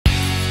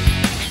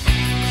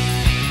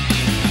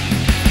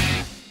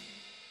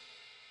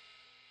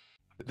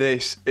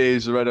This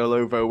is Red All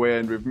Over Away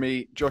End with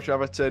me, Josh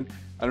Atherton,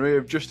 and we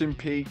have Justin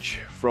Peach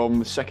from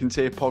the Second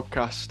Tier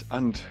podcast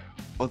and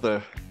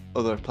other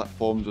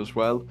platforms as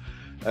well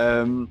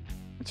to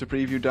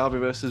preview Derby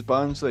versus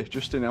Barnsley.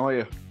 Justin, how are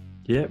you?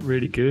 Yeah,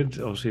 really good.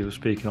 Obviously, we're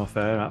speaking off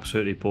air,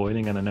 absolutely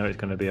boiling, and I know it's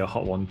going to be a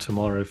hot one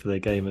tomorrow for the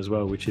game as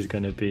well, which is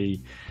going to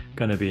be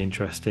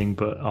interesting.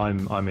 But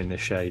I'm in the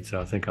shade, so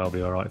I think I'll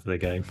be all right for the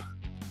game.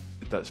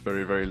 That's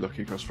very, very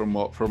lucky because from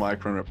my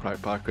corner at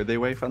Pride Park, are they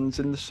away fans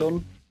in the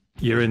sun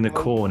You're as in the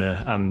well?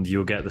 corner, and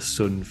you'll get the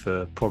sun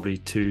for probably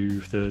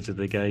 2/3 of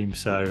the game.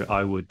 So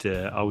I would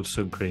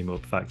sun cream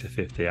up factor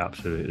 50,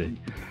 absolutely.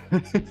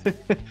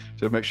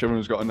 So make sure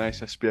everyone's got a nice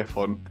SPF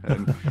on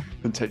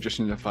and take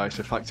Justin's advice.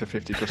 A factor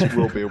 50 just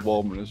will be a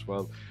warm one as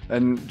well.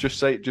 And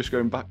just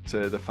going back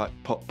to the fact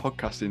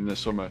podcasting in the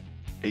summer,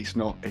 it's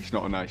not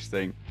a nice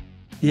thing.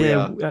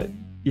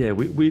 Yeah, are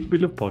we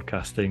love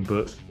podcasting,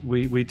 but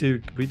we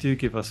do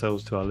give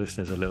ourselves to our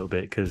listeners a little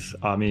bit because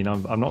I'm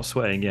not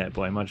sweating yet,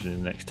 but I imagine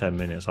in the next 10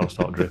 minutes I'll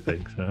start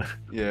dripping. So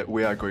Yeah,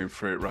 we are going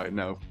through it right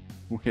now.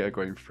 We are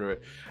going through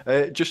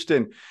it.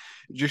 Justin,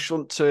 just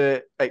want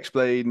to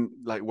explain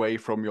like way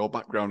from your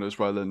background as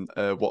well and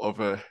what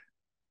other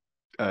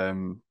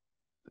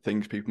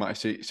things people might have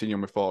seen you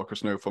on before.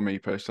 Because no, for me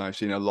personally, I've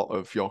seen a lot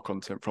of your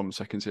content from the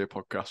Second Tier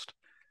podcast.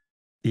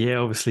 yeah,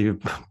 obviously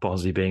with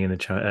Barnsley being in the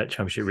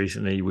championship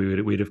recently,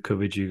 we'd have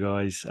covered you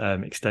guys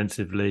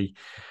extensively.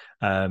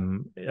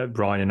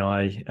 Brian and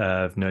I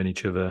have known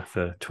each other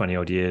for 20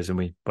 odd years, and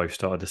we both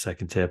started the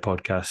Second Tier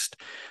podcast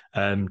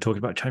talking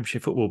about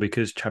championship football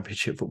because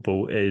championship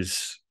football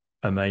is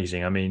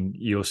amazing. I mean,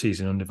 your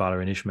season under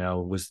Valor and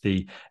Ishmael was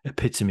the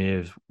epitome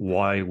of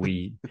why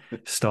we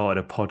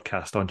started a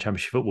podcast on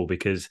championship football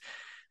because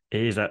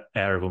it is that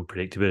air of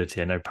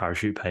unpredictability. I know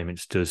parachute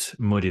payments does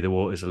muddy the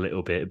waters a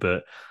little bit,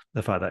 but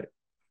the fact that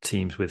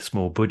teams with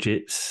small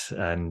budgets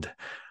and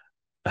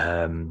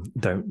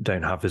don't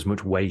have as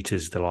much weight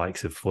as the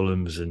likes of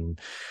Fulham's and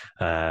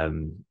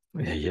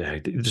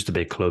just the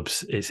big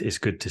clubs. It's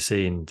good to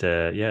see, and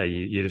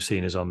you'd have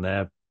seen us on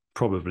there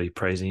probably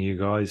praising you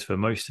guys for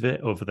most of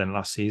it, other than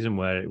last season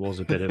where it was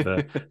a bit of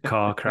a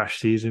car crash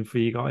season for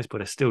you guys.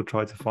 But I still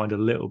tried to find a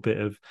little bit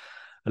of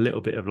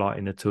light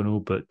in the tunnel.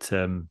 But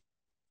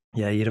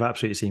yeah, you'd have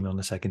absolutely seen me on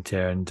the Second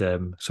Tier and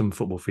some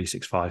Football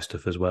 365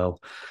 stuff as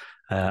well.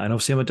 And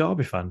obviously, I'm a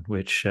Derby fan,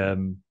 which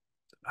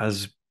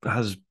has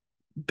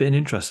been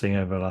interesting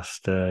over the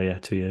last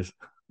 2 years.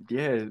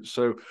 Yeah,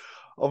 so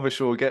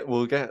obviously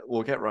we'll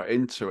get right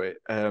into it.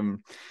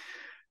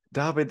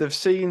 Derby,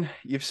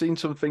 you've seen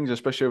some things,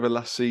 especially over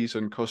last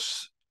season,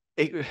 because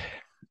it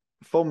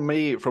for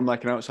me, from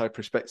like an outside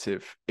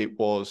perspective, it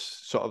was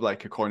sort of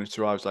like a coin of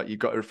two eyes. Like you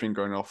got everything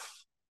going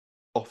off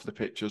the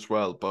pitch as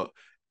well, but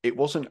it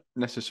wasn't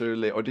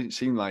necessarily, or didn't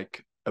seem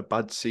like a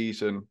bad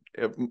season.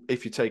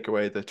 If you take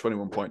away the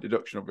 21-point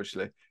deduction,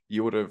 obviously,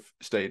 you would have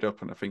stayed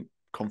up and I think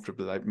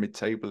comfortably like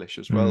mid-table-ish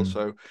as well. Mm.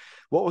 So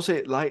what was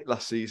it like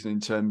last season in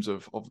terms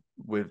of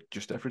with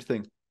just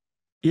everything?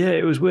 Yeah,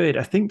 it was weird.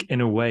 I think in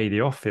a way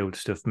the off-field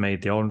stuff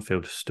made the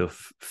on-field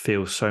stuff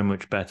feel so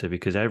much better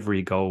because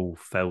every goal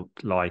felt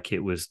like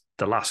it was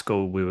the last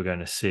goal we were going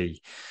to see.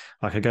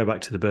 Like I go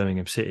back to the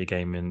Birmingham City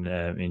game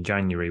in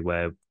January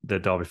where the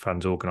Derby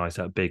fans organised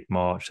that big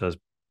march. There was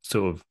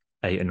sort of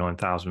 8 or 9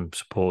 thousand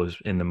supporters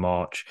in the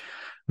march.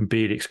 And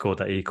Bielik scored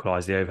that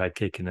equalised the overhead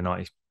kick in the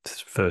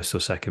 91st or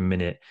second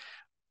minute.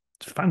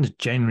 Fans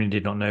genuinely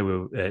did not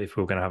know if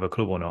we were going to have a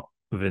club or not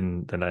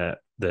within the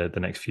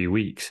next few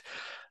weeks.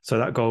 So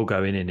that goal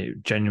going in,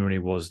 it genuinely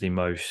was the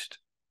most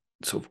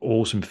sort of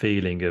awesome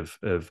feeling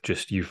of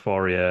just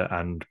euphoria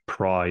and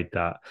pride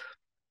that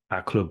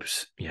our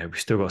clubs, we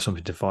still got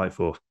something to fight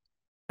for.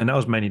 And that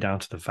was mainly down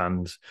to the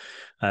fans.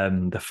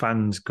 The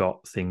fans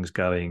got things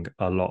going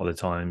a lot of the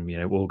time,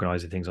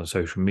 organising things on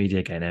social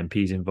media, getting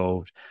MPs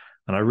involved.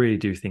 And I really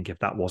do think if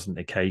that wasn't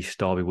the case,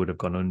 Derby would have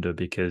gone under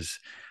because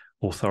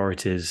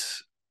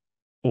authorities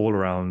all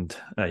around,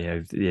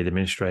 the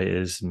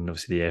administrators and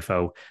obviously the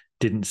AFL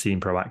didn't seem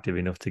proactive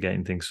enough to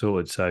getting things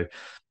sorted. So,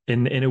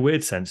 in a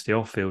weird sense, the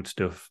off-field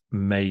stuff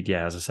made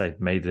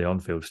the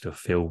on-field stuff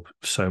feel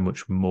so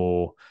much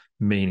more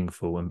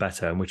meaningful and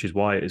better, and which is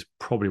why it is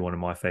probably one of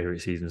my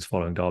favourite seasons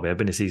following Derby. I've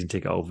been a season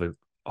ticket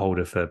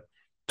holder for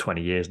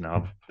 20 years now.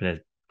 I've been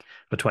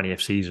a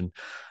 20th season,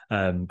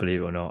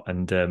 believe it or not,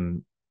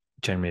 and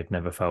generally have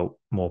never felt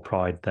more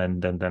pride than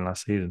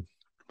last season.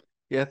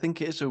 Yeah, I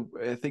think it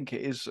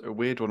is a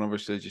weird one.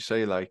 Obviously, as you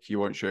say, like you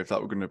weren't sure if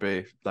that were going to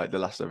be like the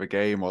last ever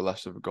game or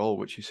last ever goal,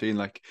 which you've seen.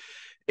 Like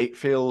it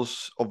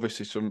feels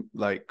obviously some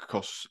like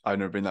because I've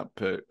never been that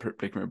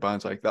predicament with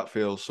Barnes. Like that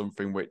feels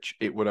something which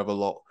it would have a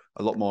lot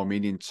more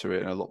meaning to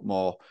it and a lot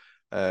more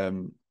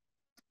um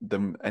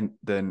than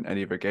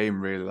any other game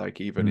really.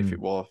 Like even if it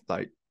Mm. was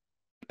like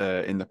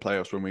in the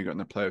playoffs when we got in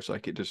the playoffs,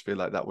 like it does feel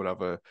like that would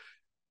have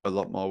a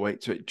lot more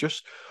weight to it.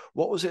 Just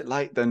what was it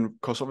like then?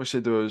 Because obviously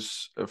there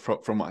was,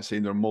 from what I've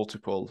seen, there are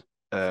multiple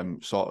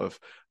sort of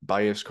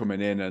buyers coming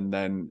in and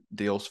then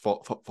deals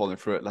falling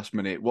through at last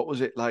minute. What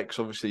was it like? Because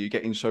obviously you're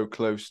getting so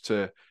close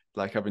to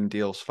like having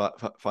deals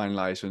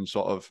finalised and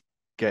sort of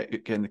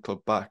getting the club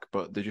back,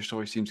 but they just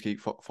always seem to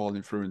keep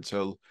falling through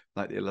until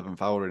like the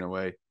 11th hour in a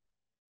way.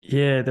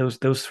 Yeah, there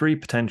was three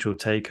potential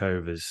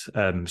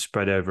takeovers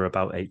spread over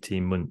about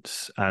 18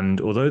 months.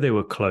 And although they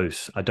were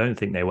close, I don't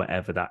think they were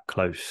ever that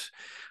close.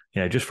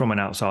 Just from an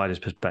outsider's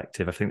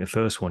perspective, I think the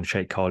first one,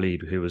 Sheikh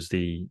Khalid, who was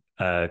the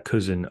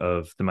cousin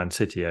of the Man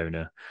City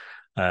owner,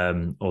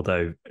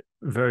 although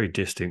very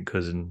distant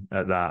cousin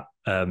at that,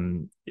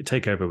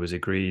 takeover was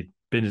agreed.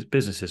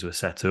 Businesses were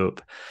set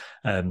up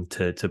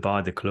to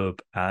buy the club,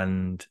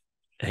 and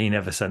they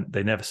never sent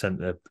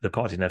the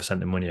party never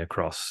sent the money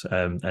across,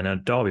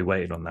 and Derby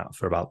waited on that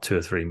for about 2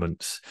 or 3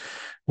 months,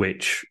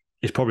 which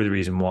is probably the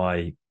reason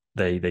why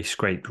they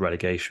scraped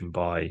relegation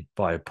by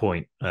a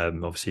point.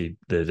 Obviously,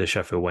 the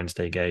Sheffield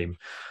Wednesday game,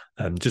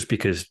 just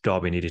because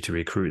Derby needed to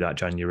recruit that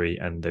January,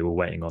 and they were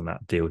waiting on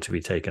that deal to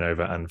be taken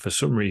over, and for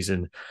some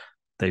reason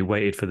they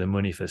waited for the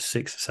money for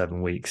 6 or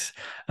 7 weeks,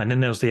 and then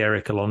there was the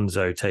Eric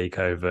Alonso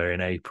takeover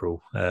in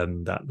April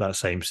that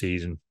same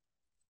season,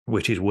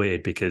 which is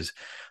weird because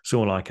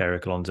someone like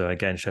Eric Alonso,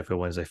 again, Sheffield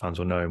Wednesday fans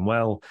will know him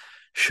well,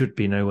 should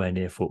be nowhere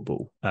near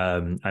football.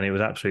 And it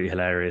was absolutely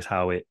hilarious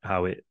how it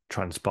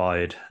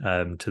transpired,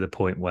 to the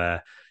point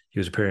where he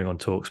was appearing on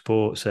Talk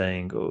Sport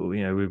saying,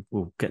 "Oh,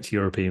 we'll get to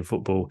European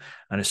football."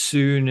 And as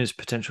soon as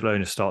potential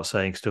owners start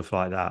saying stuff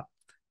like that,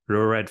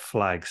 red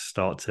flags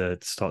start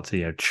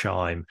to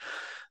chime.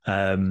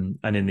 And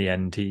in the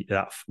end,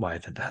 to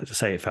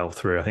say it fell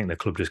through, I think the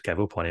club just gave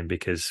up on him,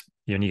 because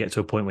when you get to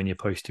a point when you're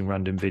posting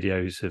random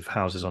videos of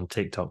houses on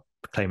TikTok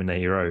claiming they're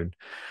your own,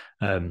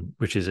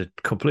 which is a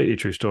completely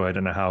true story. I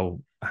don't know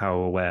how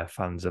aware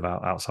fans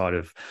about outside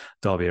of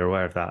Derby are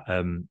aware of that.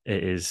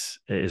 It is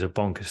a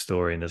bonkers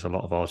story, and there's a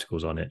lot of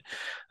articles on it.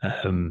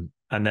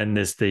 And then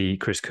there's the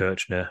Chris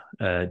Kirchner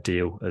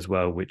deal as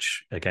well,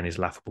 which again is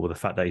laughable. The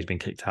fact that he's been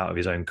kicked out of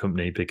his own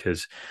company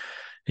because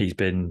he's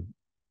been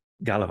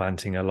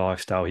gallivanting a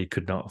lifestyle he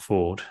could not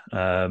afford.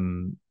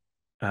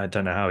 I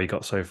don't know how he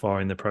got so far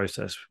in the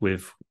process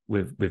with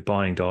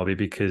buying Derby,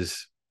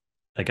 because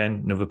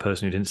again, another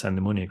person who didn't send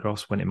the money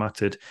across when it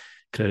mattered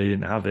clearly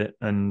didn't have it.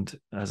 And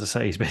as I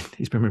say,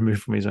 he's been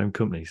removed from his own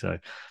company, so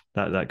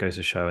that goes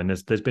to show. And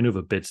there's been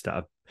other bids that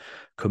have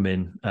come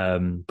in,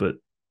 but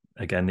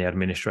again, the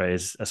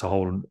administrators, that's a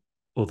whole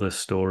other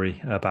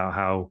story about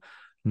how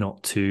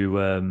not to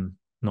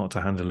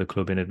handle the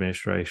club in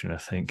administration, I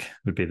think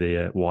would be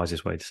the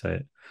wisest way to say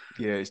it.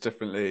 Yeah, it's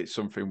definitely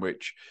something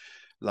which,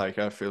 like,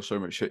 I feel so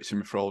much shit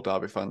for all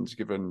Derby fans,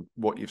 given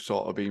what you've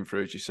sort of been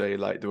through. As you say,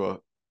 like, there were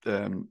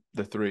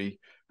the three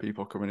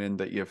people coming in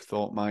that you've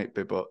thought might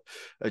be, but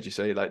as you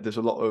say, like, there's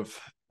a lot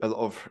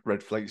of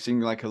red flags.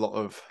 Seeing like a lot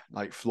of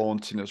like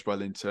flaunting as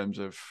well, in terms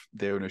of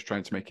the owners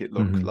trying to make it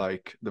look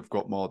like they've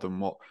got more than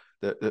what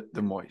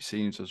it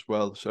seems as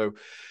well. So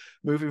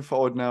moving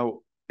forward now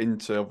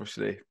into,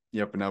 obviously, you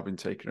have now been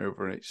taken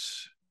over, and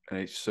it's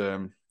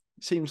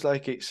seems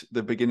like it's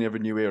the beginning of a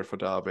new era for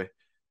Derby,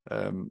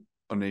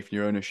 underneath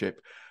new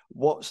ownership.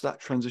 What's that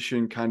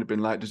transition kind of been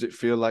like? Does it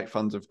feel like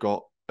fans have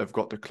got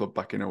the club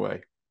back in a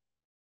way?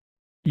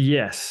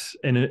 Yes,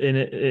 in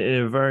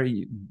a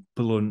very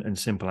blunt and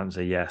simple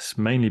answer, yes.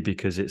 Mainly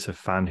because it's a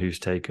fan who's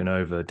taken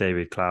over.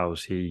 David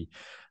Klaus, he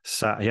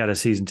had a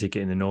season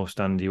ticket in the North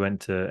Stand. He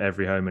went to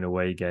every home and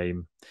away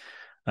game.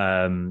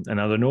 And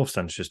now the North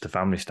Stand's just a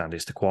family stand.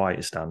 It's the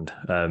quiet stand.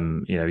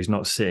 He's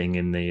not sitting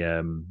in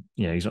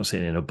he's not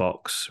sitting in a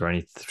box or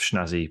any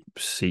snazzy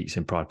seats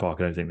in Pride Park.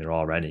 I don't think there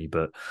are any,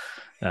 but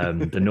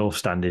the North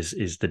Stand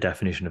is the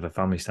definition of a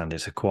family stand.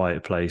 It's a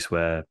quiet place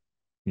where,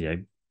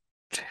 you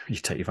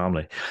take your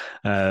family,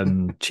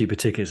 cheaper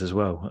tickets as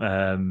well.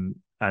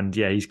 And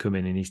yeah, he's come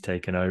in and he's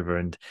taken over,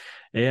 and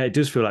yeah, it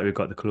does feel like we've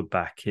got the club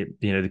back.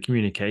 The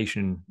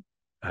communication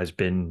has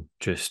been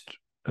just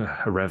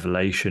a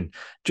revelation.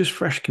 Just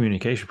fresh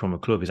communication from a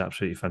club is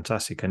absolutely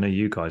fantastic. I know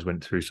you guys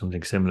went through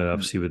something similar,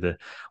 obviously, with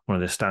one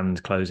of the stands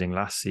closing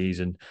last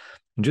season.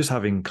 And just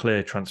having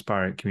clear,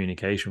 transparent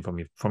communication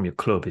from your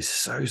club is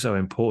so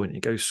important.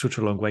 It goes such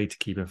a long way to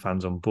keeping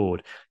fans on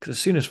board, because as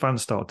soon as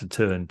fans start to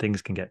turn,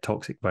 things can get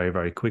toxic very,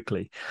 very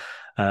quickly.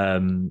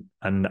 And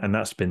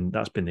that's been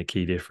the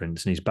key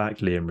difference. And he's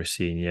backed Liam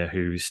Rosenior,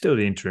 who's still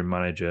the interim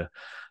manager,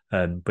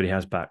 but he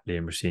has backed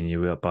Liam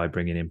Rosenior by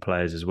bringing in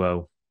players as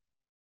well.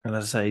 And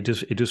as I say,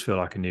 it does feel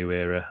like a new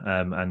era,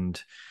 and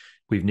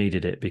we've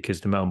needed it, because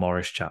the Mel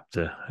Morris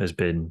chapter has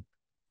been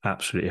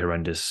absolutely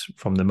horrendous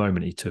from the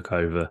moment he took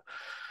over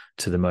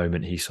to the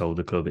moment he sold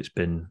the club. It's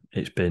been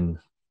an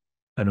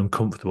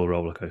uncomfortable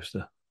roller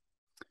coaster.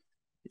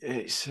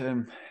 It's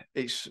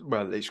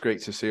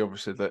great to see,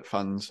 obviously, that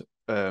fans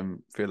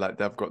feel like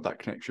they've got that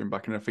connection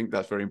back, and I think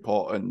that's very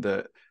important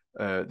that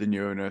the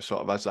new owner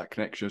sort of has that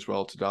connection as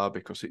well to Derby,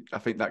 because I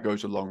think that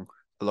goes a long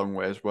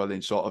way as well,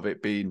 in sort of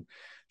it being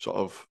sort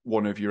of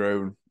one of your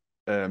own,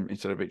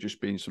 instead of it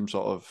just being some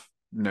sort of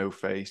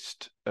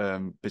no-faced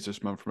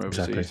businessman from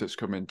overseas that's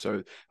come in.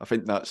 So I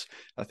think like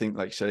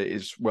you say, it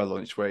is well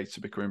on its way to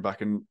be coming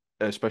back, and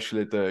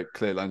especially the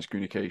clear lines of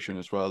communication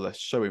as well. They're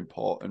so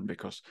important,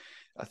 because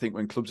I think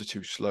when clubs are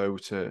too slow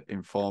to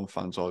inform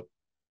fans or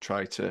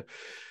try to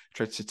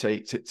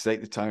take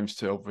the times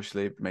to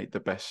obviously make the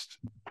best,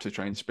 to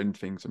try and spin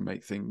things and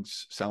make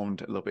things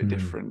sound a little bit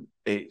different,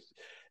 it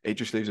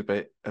just leaves a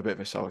bit of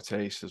a sour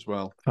taste as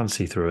well. Can't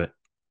see through it.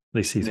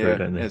 They see through it,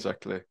 don't they?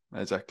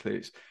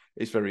 Exactly.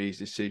 It's very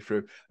easy to see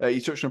through. You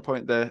touched on a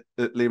point there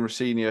that Liam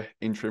Rosenior,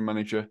 interim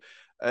manager.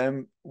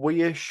 Were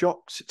you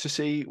shocked to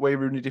see Wayne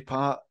Rooney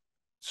depart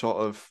sort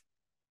of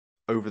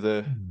over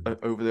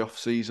the off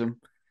season?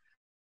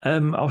 I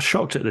was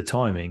shocked at the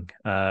timing,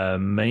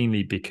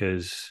 mainly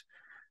because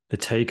the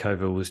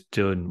takeover was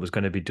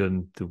going to be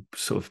done the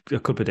sort of a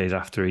couple of days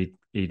after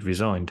he'd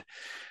resigned.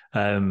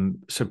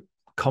 So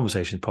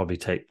conversations probably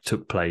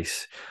took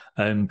place,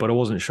 but I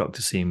wasn't shocked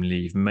to see him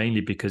leave,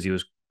 mainly because he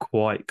was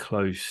quite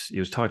close. He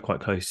was tied quite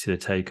close to the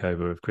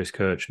takeover of Chris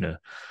Kirchner.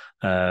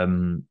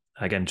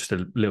 Again, just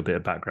a little bit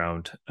of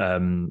background.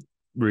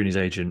 Rooney's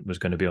agent was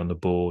going to be on the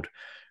board.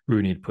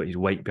 Rooney had put his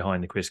weight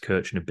behind the Chris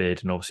Kirchner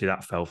bid, and obviously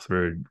that fell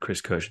through. Chris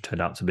Kirchner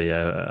turned out to be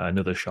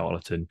another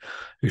charlatan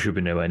who should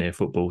be nowhere near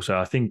football. So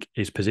I think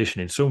his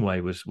position in some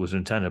way was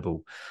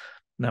untenable.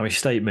 Now, his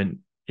statement,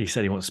 he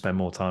said he wants to spend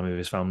more time with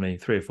his family.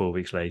 3 or 4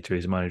 weeks later,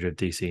 he's manager of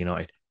DC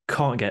United.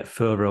 Can't get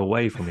further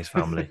away from his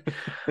family.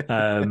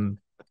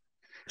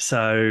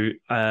 So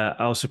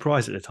I was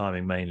surprised at the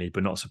timing mainly,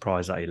 but not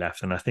surprised that he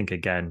left. And I think,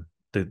 again,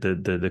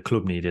 the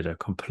club needed a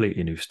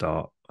completely new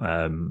start.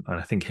 And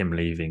I think him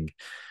leaving,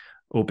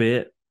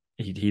 albeit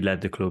he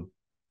led the club,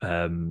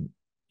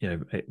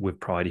 with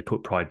pride. He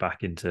put pride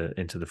back into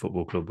the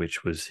football club,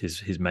 which was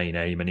his main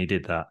aim, and he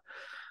did that.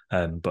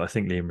 But I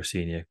think Liam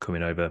Rosenior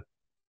coming over,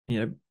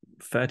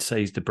 fair to say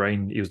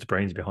he was the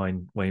brains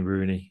behind Wayne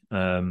Rooney.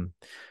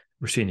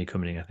 Rosenior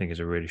coming in, I think, is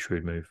a really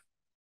shrewd move.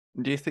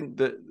 Do you think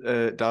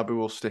that Derby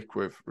will stick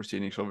with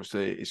Rosenior? Because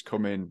obviously he's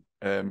come in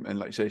and,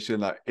 like you say, he's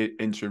in that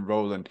interim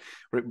role, and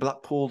were it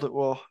Blackpool that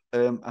were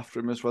after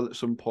him as well at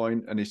some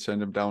point, and he's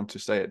turned him down to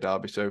stay at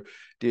Derby. So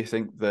do you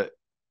think that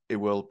it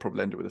will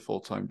probably end up with a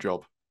full-time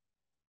job?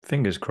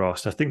 Fingers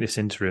crossed. I think this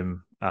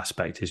interim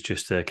aspect is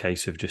just a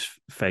case of just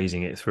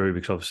phasing it through,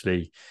 because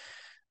obviously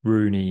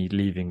Rooney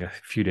leaving a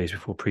few days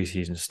before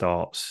pre-season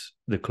starts,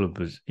 the club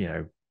was,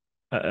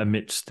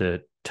 amidst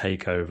the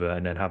takeover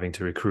and then having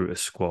to recruit a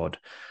squad.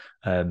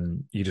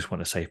 You just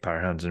want a safe pair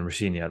of hands, and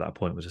Rosenior at that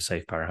point was a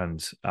safe pair of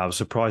hands. I was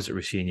surprised that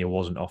Rosenior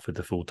wasn't offered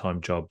the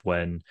full-time job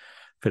when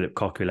Philip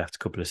Cocu left a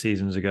couple of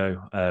seasons ago.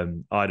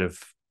 I'd have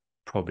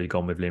probably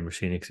gone with Liam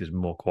Rosenior because he's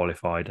more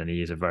qualified and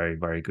he is a very,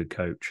 very good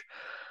coach.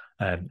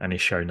 And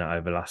he's shown that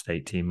over the last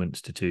 18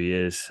 months to 2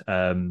 years.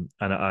 And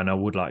I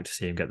would like to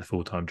see him get the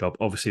full-time job.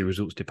 Obviously,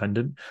 results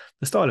dependent.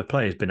 The style of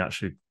play has been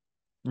actually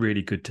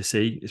really good to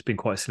see. It's been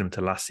quite similar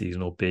to last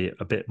season, albeit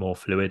a bit more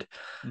fluid.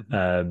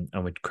 And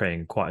we're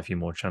creating quite a few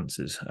more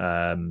chances.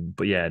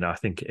 But yeah, no, I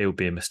think it would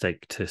be a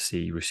mistake to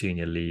see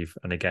Rosenior leave.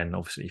 And again,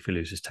 obviously, if he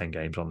loses 10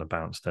 games on the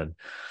bounce, then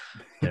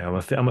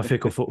I'm a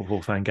fickle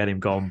football fan. Get him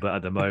gone. But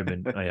at the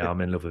moment,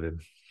 I'm in love with him.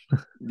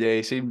 Yeah,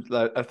 he seems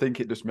like, I think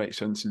it just makes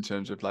sense in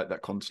terms of like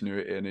that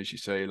continuity, and as you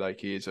say,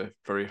 like he is a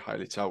very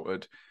highly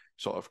touted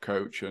sort of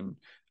coach, and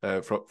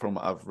from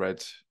what I've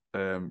read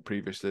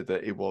previously,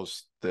 that he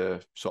was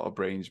the sort of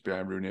brains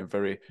behind Rooney,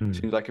 and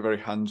seems like a very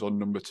hands-on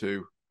number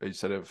two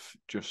instead of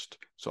just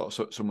sort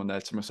of someone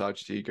there to massage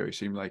his ego. He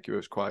seemed like he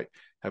was quite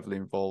heavily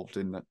involved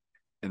in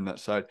that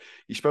side.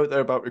 You spoke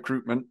there about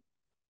recruitment,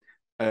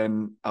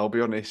 and I'll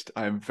be honest,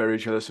 I am very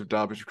jealous of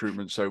Derby's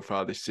recruitment so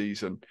far this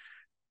season,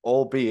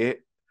 albeit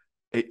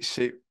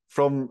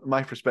from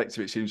my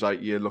perspective, it seems like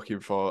you're looking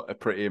for a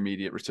pretty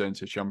immediate return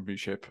to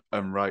Championship,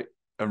 and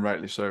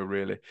rightly so,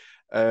 really.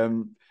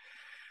 And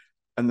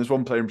there's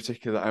one player in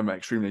particular that I'm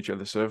extremely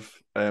jealous of.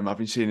 I've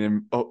been seeing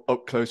him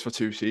up close for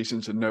 2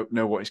 seasons and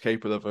know what he's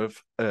capable of.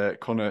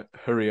 Conor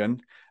Hurrian.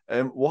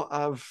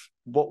 What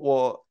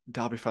were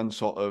Derby fans'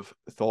 sort of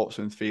thoughts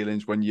and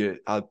feelings when you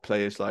had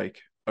players like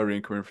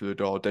Hurrian coming through the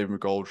door, David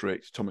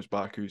McGoldrick, Thomas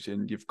Barkhu's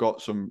in? You've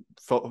got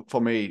for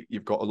me,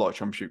 you've got a lot of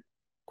Championship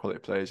quality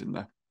players in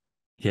there.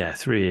 Yeah,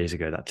 3 years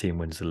ago, that team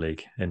wins the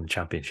league and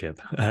Championship.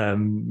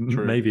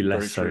 True. Maybe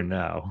less so true.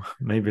 now.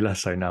 Maybe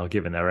less so now,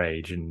 given their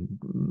age and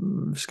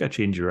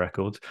sketchy injury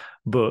records.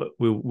 But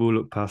we'll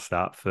look past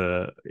that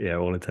for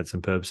all intents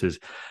and purposes.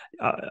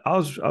 I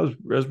was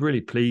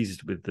really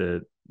pleased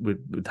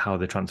with how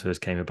the transfers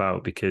came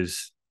about,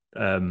 because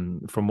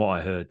from what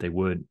I heard, they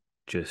weren't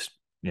just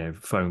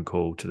phone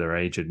call to their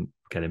agent,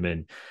 get him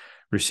in.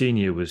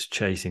 Rosenior was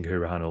chasing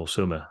Hurahan all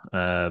summer.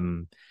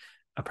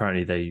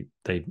 Apparently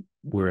they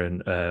were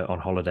on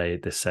holiday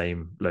at the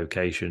same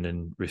location,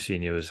 and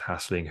Rosenior was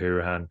hassling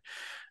Hurahan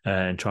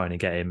and trying to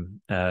get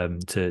him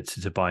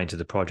to buy into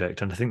the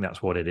project. And I think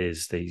that's what it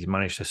is. He's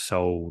managed to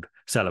sell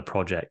a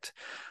project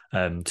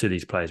to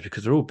these players,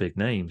 because they're all big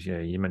names.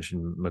 You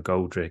mentioned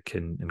McGoldrick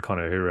and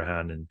Conor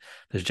Hurahan, and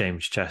there's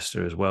James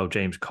Chester as well.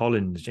 James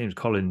Collins.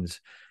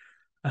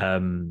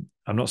 I'm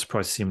not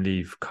surprised to see him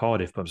leave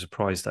Cardiff, but I'm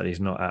surprised that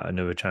he's not at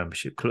another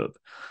Championship club.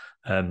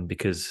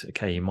 Because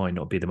he might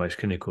not be the most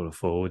clinical of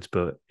forwards,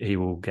 but he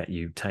will get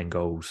you 10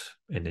 goals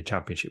in the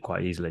Championship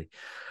quite easily.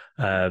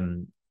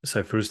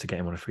 So for us to get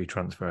him on a free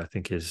transfer, I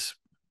think is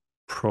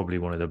probably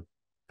one of the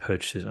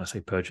purchases. I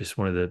say purchase,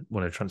 one of the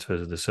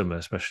transfers of the summer,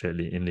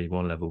 especially in League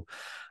One level.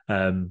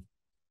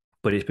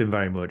 But it's been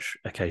very much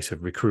a case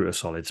of recruit a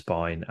solid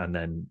spine and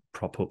then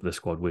prop up the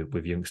squad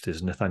with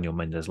youngsters. Nathaniel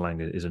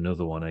Mendes-Lang is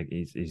another one.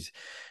 He's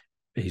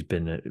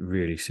been a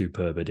really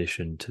superb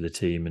addition to the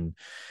team, and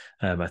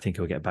I think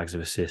he'll get bags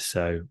of assists.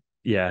 So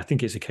yeah, I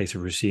think it's a case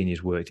of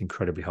Rossini's worked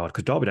incredibly hard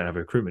because Derby don't have a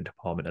recruitment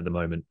department at the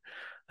moment.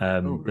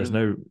 There's Really?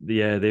 no,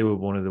 yeah, they were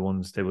one of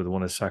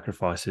the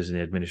sacrifices in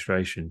the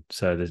administration.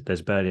 So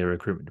there's barely a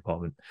recruitment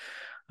department.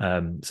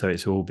 So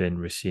it's all been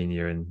Rossini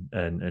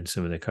and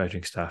some of the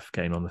coaching staff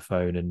getting on the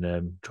phone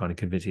and trying to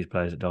convince these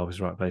players that Derby's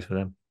the right place for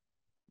them.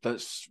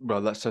 That's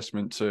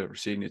testament to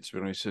Rossini, to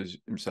be honest,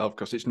 himself,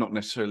 because it's not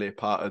necessarily a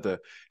part of the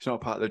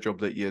job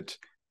that you'd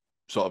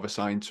sort of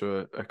assigned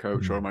to a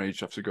coach or a manager.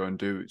 You have to go and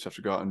do. You have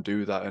to go out and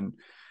do that, and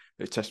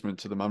it's testament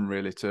to the man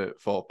really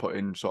for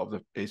putting sort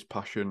of his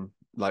passion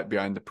like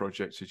behind the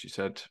project, as you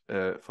said,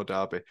 for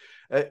Derby.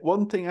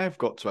 One thing I've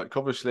got to add,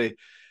 obviously,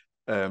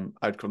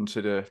 I'd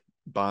consider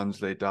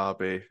Barnsley,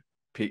 Derby,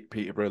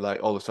 Peterborough,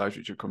 like all the sides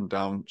which have come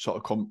down,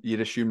 sort of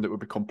you'd assume that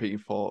would be competing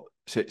for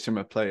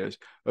similar players.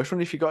 I was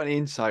wondering if you got any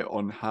insight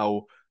on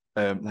how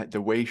like the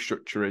wage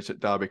structure is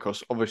at Derby,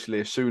 because obviously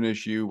as soon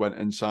as you went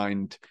and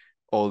signed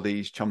all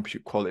these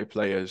championship quality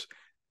players,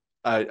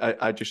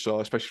 I just saw,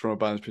 especially from a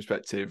Barnes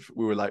perspective,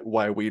 we were like,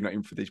 why are we not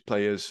in for these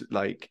players?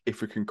 Like,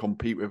 if we can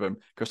compete with them,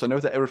 because I know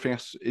that everything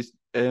is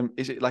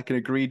it like an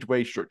agreed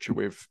wage structure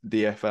with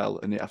the FL,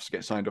 and it has to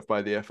get signed off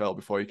by the FL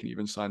before you can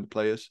even sign the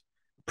players.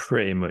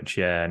 Pretty much,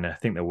 yeah. And I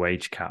think the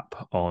wage cap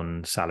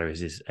on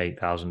salaries is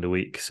 8,000 a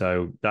week,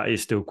 so that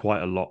is still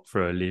quite a lot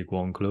for a League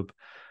One club.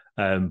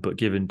 But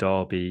given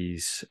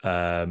Derby's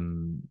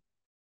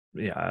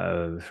yeah,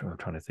 I'm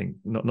trying to think,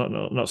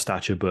 not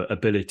stature, but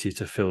ability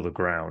to fill the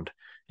ground,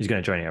 he's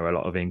going to generate a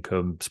lot of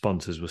income.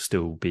 Sponsors will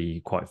still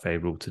be quite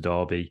favourable to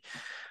Derby.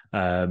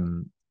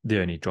 The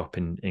only drop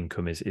in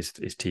income is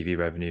TV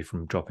revenue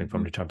from dropping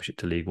from the Championship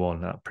to League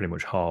One. That pretty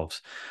much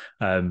halves.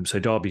 So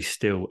Derby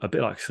still, a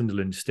bit like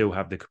Sunderland, still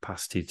have the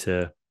capacity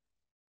to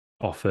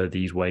offer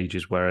these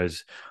wages,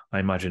 whereas I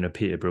imagine a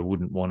Peterborough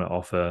wouldn't want to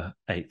offer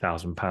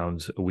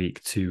 £8,000 a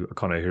week to a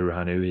Conor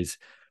Hourihane who is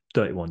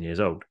 31 years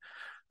old.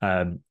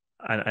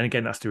 And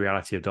again, that's the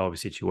reality of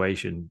Derby's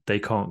situation. They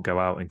can't go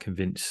out and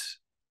convince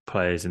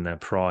players in their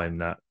prime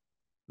that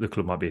the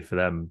club might be for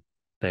them.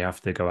 They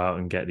have to go out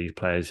and get these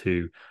players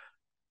who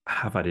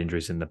have had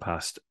injuries in the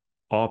past,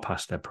 are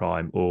past their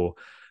prime, or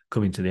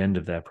coming to the end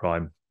of their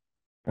prime.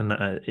 And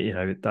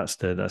that's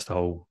the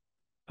whole,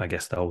 I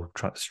guess, the whole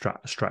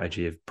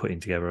strategy of putting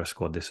together a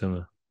squad this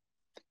summer.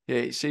 Yeah,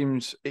 it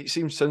seems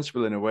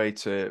sensible in a way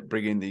to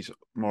bring in these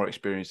more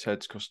experienced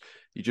heads, because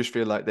you just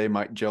feel like they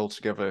might gel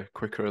together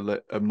quicker,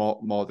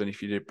 more than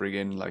if you did bring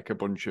in like a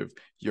bunch of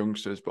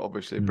youngsters. But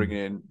obviously, bringing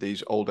in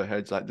these older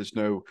heads, like there's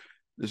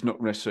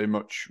not necessarily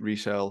much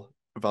resale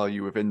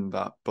value within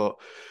that. But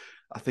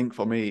I think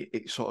for me,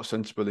 it's sort of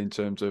sensible in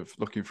terms of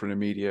looking for an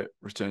immediate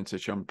return to the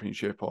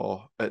Championship,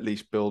 or at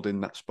least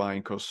building that spine,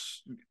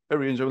 because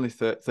everyone's only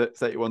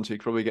 31, so you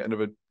could probably get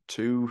another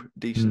 2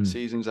 decent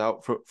seasons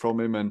out from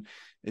him. And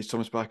it's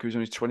Thomas Barker, who's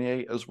only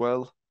 28 as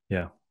well.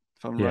 Yeah.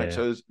 If I'm right. Yeah.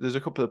 So there's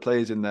a couple of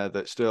players in there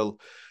that still,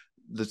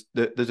 there's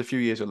a few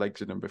years of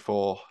legs in them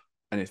before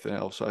anything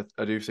else. I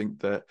do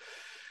think that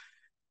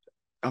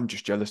I'm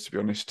just jealous, to be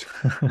honest.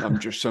 I'm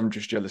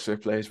just jealous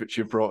of players which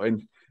you've brought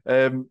in.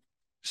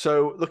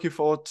 So looking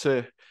forward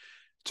to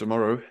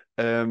tomorrow.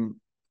 How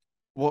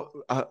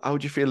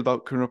do you feel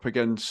about coming up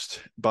against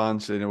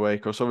Barnsley in a way?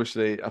 Because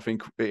obviously, I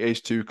think it is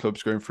 2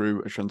 clubs going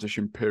through a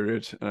transition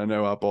period, and I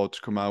know our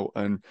board's come out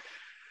and,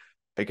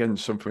 again,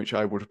 something which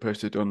I would have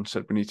personally done,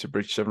 said we need to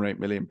bridge £7 or £8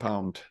 million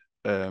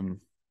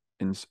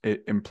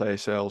in player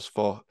sales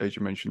for, as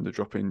you mentioned, the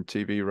drop in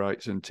TV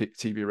rights and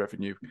TV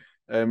revenue.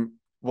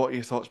 What are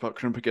your thoughts about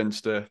coming up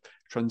against a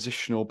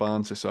transitional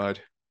Barnsley side?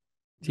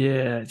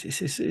 Yeah,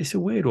 it's a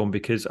weird one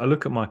because I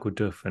look at Michael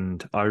Duff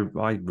and I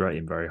rate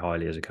him very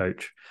highly as a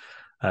coach.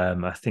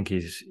 I think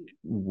he's,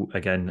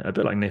 again, a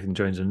bit like Nathan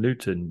Jones and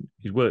Luton.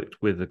 He's worked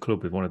with a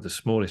club with one of the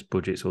smallest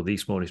budgets, or the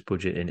smallest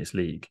budget in its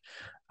league,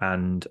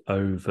 and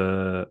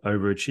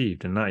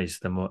overachieved. And that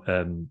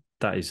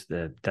is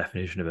the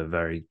definition of a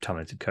very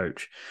talented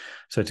coach.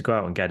 So to go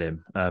out and get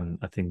him,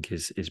 I think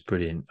is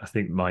brilliant. I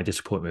think my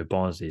disappointment with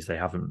Barnsley is they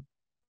haven't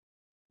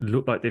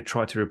looked like they've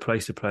tried to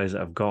replace the players that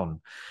have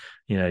gone.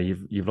 You know,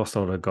 you've lost a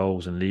lot of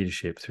goals and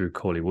leadership through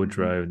Corley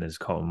Woodrow, and there's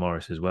Carlton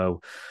Morris as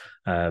well.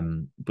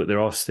 But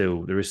there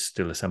is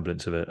still a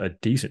semblance of a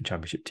decent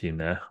Championship team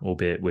there,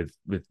 albeit with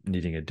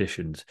needing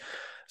additions.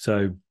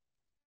 So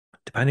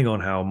depending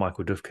on how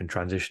Michael Duff can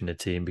transition the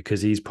team,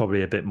 because he's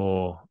probably a bit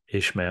more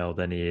Ishmael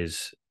than he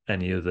is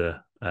any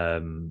other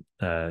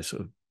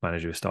sort of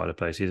manager with style of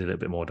play. So he's a little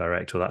bit more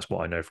direct, or that's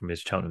what I know from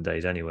his Cheltenham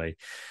days anyway.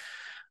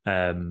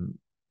 And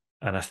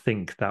I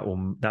think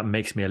that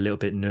makes me a little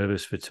bit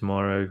nervous for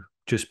tomorrow,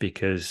 just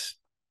because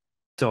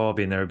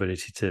Derby and their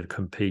ability to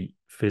compete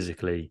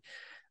physically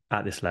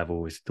at this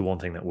level is the one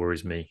thing that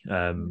worries me.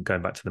 Going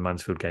back to the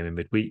Mansfield game in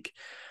midweek,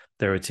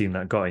 they're a team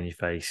that got in your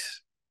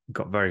face,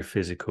 got very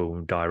physical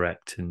and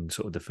direct in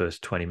sort of the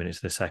first 20 minutes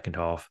of the second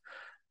half,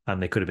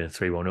 and they could have been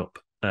 3-1 up.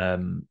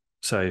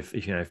 So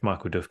if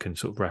Michael Duff can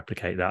sort of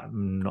replicate that,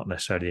 not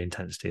necessarily the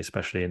intensity,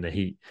 especially in the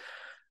heat,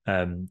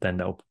 then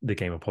the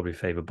game will probably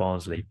favour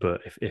Barnsley.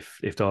 But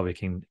if Derby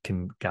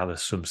can gather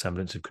some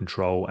semblance of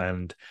control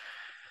and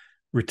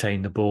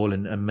retain the ball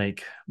and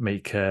make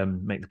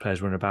the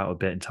players run about a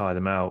bit and tire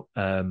them out,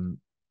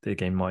 the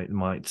game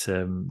might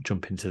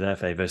jump into their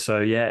favour. So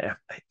yeah,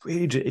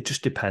 it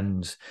just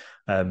depends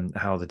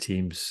how the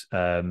teams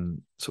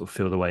sort of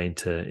feel the way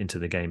into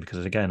the game.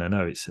 Because again, I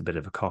know it's a bit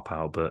of a cop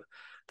out, but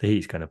the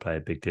heat's going to play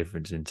a big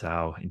difference into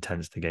how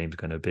intense the game's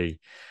going to be.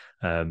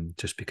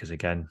 Just because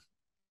again,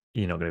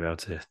 you're not going to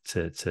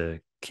be able to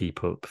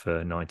keep up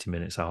for 90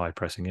 minutes a high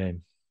pressing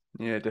game.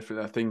 Yeah,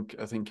 definitely.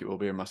 I think it will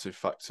be a massive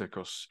factor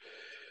because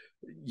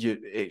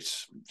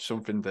it's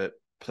something that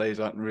players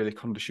aren't really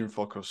conditioned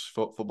for. Because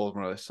football's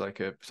more or less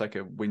like a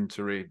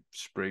wintry,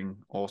 spring,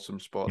 autumn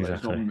sport.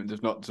 Exactly.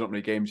 There's not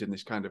many games in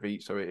this kind of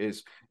heat, so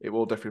it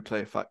will definitely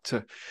play a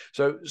factor.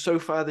 So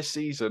far this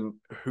season,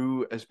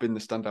 who has been the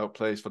standout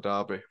players for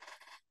Derby?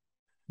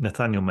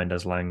 Nathaniel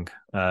Mendez-Lang,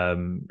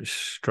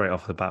 straight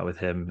off the bat with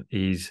him,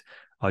 he's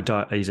a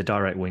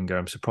direct winger.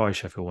 I'm surprised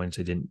Sheffield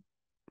Wednesday didn't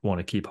want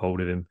to keep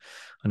hold of him.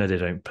 I know they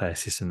don't play a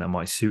system that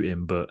might suit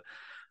him, but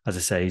as I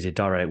say, he's a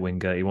direct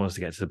winger. He wants to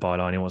get to the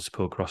byline. He wants to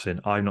pull crossing.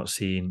 I've not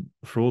seen,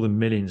 for all the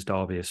millions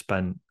Derby have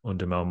spent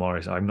under Mel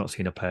Morris, I've not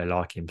seen a player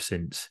like him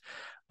since,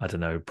 I don't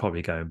know,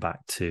 probably going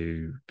back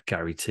to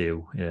Gary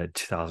Teal,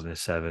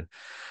 2007.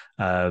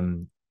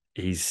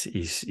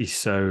 He's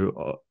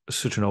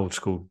such an old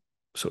school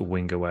sort of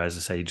winger, where, as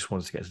I say, he just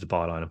wants to get to the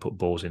byline and put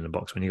balls in the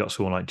box. When you got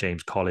someone like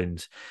James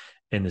Collins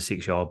in the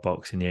 6-yard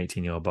box, in the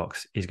 18-yard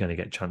box, he's going to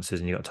get chances.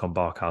 And you got Tom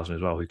Barkhausen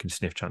as well, who can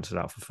sniff chances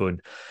out for fun.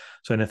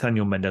 So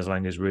Nathaniel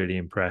Mendez-Lang is really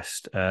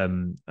impressed.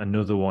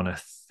 Another one I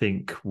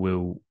think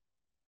will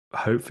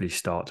hopefully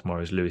start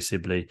tomorrow is Lewis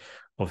Sibley.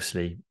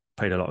 Obviously,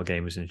 played a lot of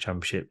games in the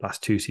Championship.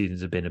 Last 2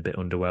 seasons have been a bit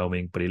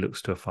underwhelming, but he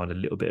looks to have found a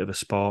little bit of a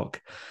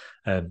spark.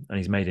 And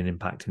he's made an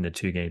impact in the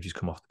 2 games he's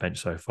come off the bench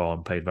so far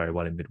and played very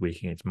well in midweek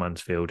against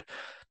Mansfield.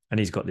 And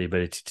he's got the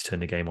ability to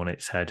turn the game on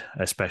its head,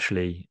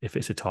 especially if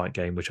it's a tight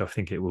game, which I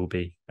think it will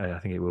be. I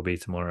think it will be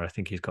tomorrow. I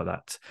think he's got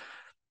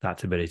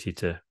that ability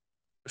to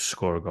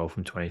score a goal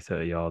from 20,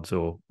 30 yards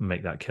or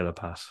make that killer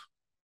pass.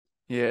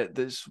 Yeah,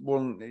 it's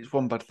one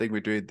bad thing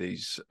we're doing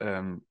these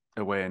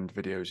away end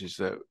videos is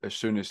that as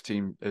soon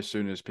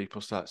as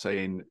people start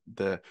saying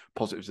the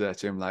positives of their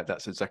team, like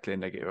that's exactly a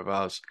negative of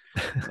ours.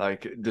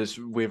 Like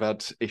we've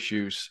had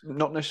issues,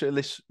 not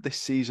necessarily this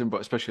season,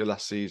 but especially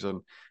last season,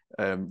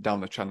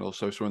 down the channel.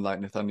 So someone like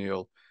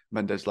Nathaniel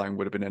Mendez-Lang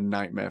would have been a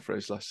nightmare for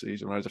us last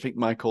season. Whereas I think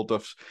Michael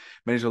Duff's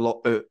made us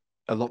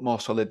a lot more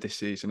solid this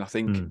season. I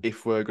think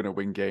if we're going to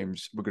win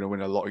games, we're going to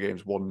win a lot of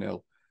games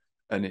 1-0.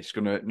 And it's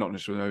going to not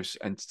necessarily the most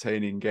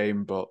entertaining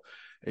game, but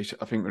I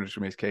think we're just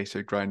going to make a case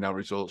of grind out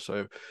results.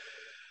 So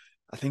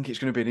I think it's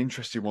going to be an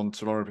interesting one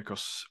tomorrow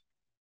because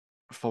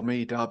for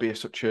me, Derby is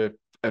such an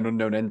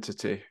unknown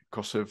entity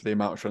because of the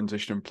amount of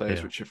transition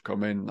players which have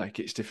come in. Like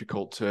it's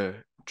difficult to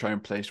try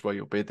and place where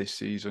you'll be this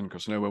season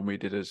because I know when we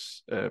did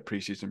as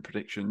pre-season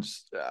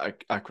predictions,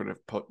 I could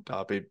have put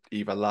Derby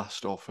either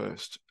last or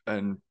first,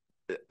 and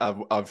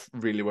I've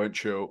really weren't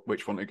sure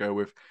which one to go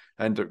with.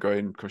 I ended up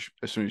going because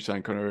as soon as you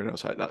signed Connor, I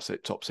was like, that's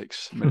it, top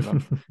 6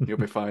 minimum. You'll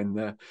be fine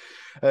there.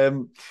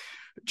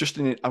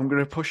 Justin, I'm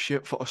going to push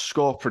you for a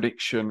score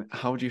prediction.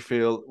 How do you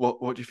feel?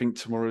 What do you think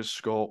tomorrow's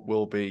score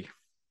will be?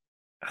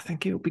 I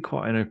think it'll be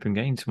quite an open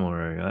game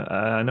tomorrow.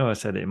 I know I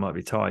said it might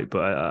be tight,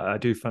 but I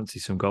do fancy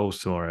some goals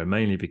tomorrow,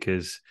 mainly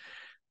because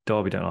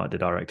Derby don't like the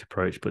direct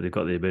approach, but they've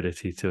got the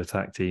ability to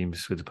attack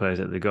teams with the players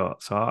that they've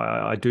got. So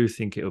I do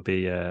think it'll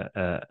be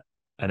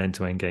an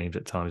end-to-end game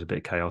at times, a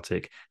bit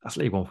chaotic. That's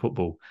League One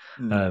football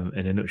in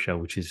a nutshell,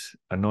 which is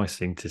a nice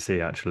thing to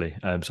see, actually.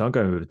 So I'm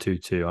going with a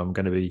 2-2. I'm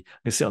going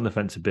to sit on the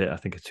fence a bit. I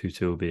think a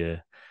 2-2 will be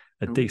a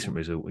decent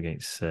result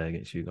against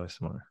you guys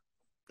tomorrow.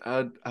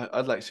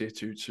 I'd like to see a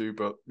 2-2,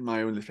 but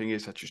my only thing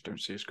is I just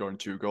don't see us scoring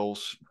 2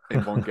 goals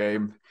in one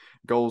game.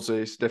 Goals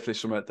is definitely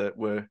something that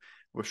we're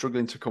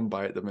struggling to come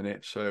by at the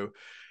minute. So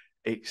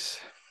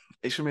it's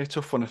gonna be a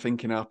tough one. I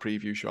think in our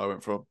preview show I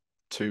went for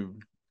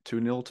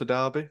 2-0 to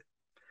Derby.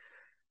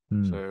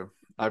 So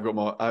I've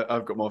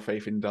got more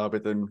faith in Derby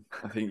than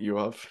I think you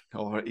have,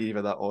 or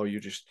either that, or you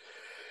just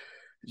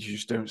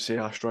don't see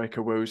our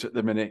striker woes at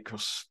the minute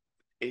because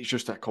it's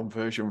just that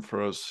conversion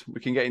for us.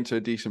 We can get into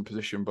a decent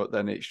position, but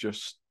then it's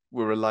just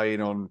we're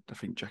relying on, I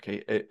think, Jack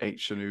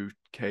Aitchison, who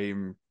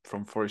came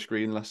from Forest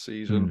Green last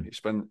season. He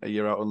spent a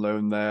year out on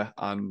loan there,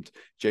 and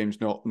James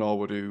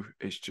Norwood, who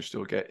is just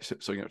still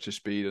something up to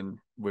speed and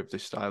with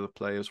this style of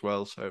play as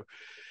well. So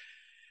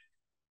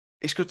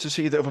it's good to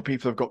see that other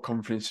people have got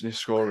confidence in his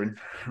scoring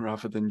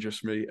rather than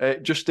just me.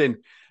 Justin,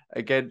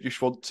 again,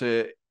 just want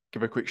to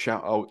give a quick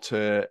shout out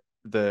to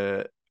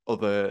the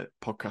other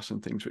podcasts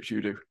and things which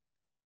you do.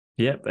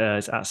 Yep,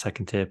 it's at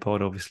Second Tier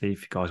Pod. Obviously,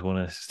 if you guys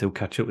want to still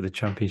catch up with the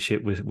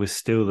Championship, we're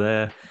still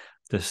there.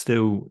 There's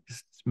still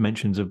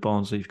mentions of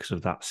Barnsley because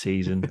of that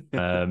season.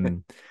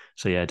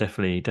 So yeah,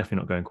 definitely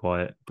not going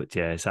quiet. But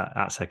yeah, it's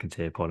at Second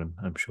Tier Pod.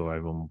 I'm sure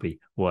everyone will be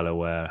well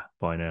aware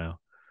by now.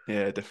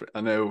 Yeah, definitely.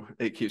 I know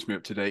it keeps me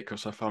up to date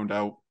because I found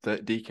out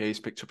that DK's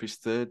picked up his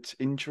third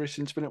injury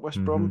since been at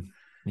West Brom,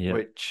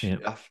 Yep,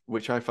 yep.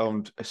 which I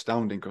found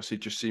astounding because he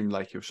just seemed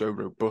like he was so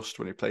robust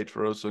when he played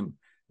for us, and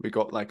we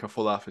got like a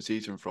full half a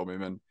season from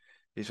him. And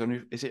is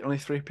it only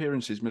 3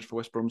 appearances made for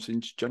West Brom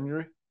since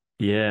January?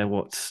 Yeah,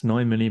 what's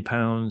 £9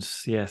 million?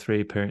 Yeah,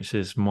 3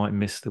 appearances. Might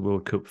miss the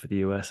World Cup for the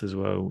US as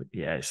well.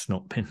 Yeah, it's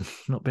not been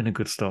not been a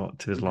good start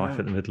to his life No,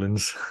 at the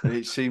Midlands.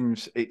 it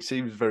seems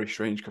very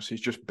strange because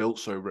he's just built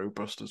so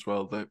robust as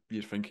well that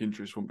you'd think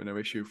injuries wouldn't be no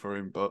issue for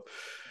him. But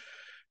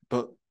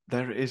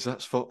there it is.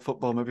 That's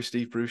football. Maybe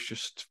Steve Bruce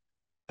just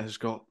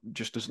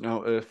doesn't know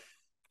how to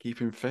keep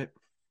him fit.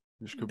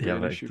 This could be Yeah,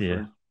 an issue for yeah.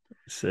 him.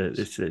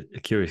 It's a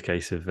curious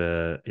case of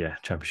yeah,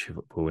 Championship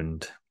football,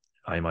 and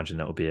I imagine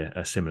that will be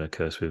a similar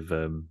curse with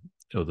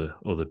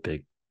other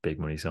big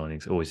money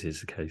signings. Always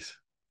is the case.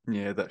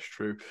 Yeah, that's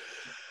true.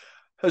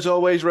 As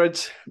always,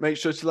 Reds, make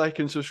sure to like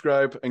and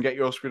subscribe and get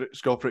your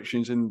score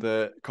predictions in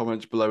the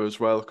comments below as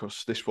well,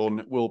 because this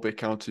one will be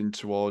counting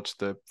towards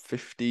the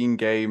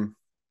 15-game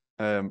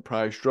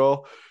prize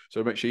draw.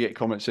 So make sure you get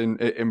comments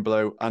in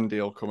below. Andy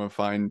will come and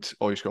find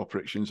all your score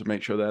predictions and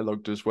make sure they're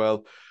logged as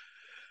well.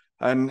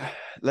 And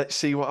let's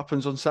see what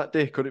happens on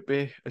Saturday. Could it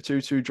be a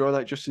 2-2 draw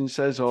like Justin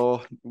says,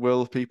 or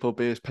will people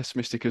be as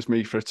pessimistic as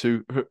me for a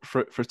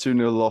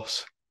 2-0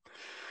 loss?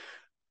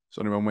 There's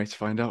only one way to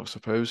find out, I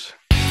suppose.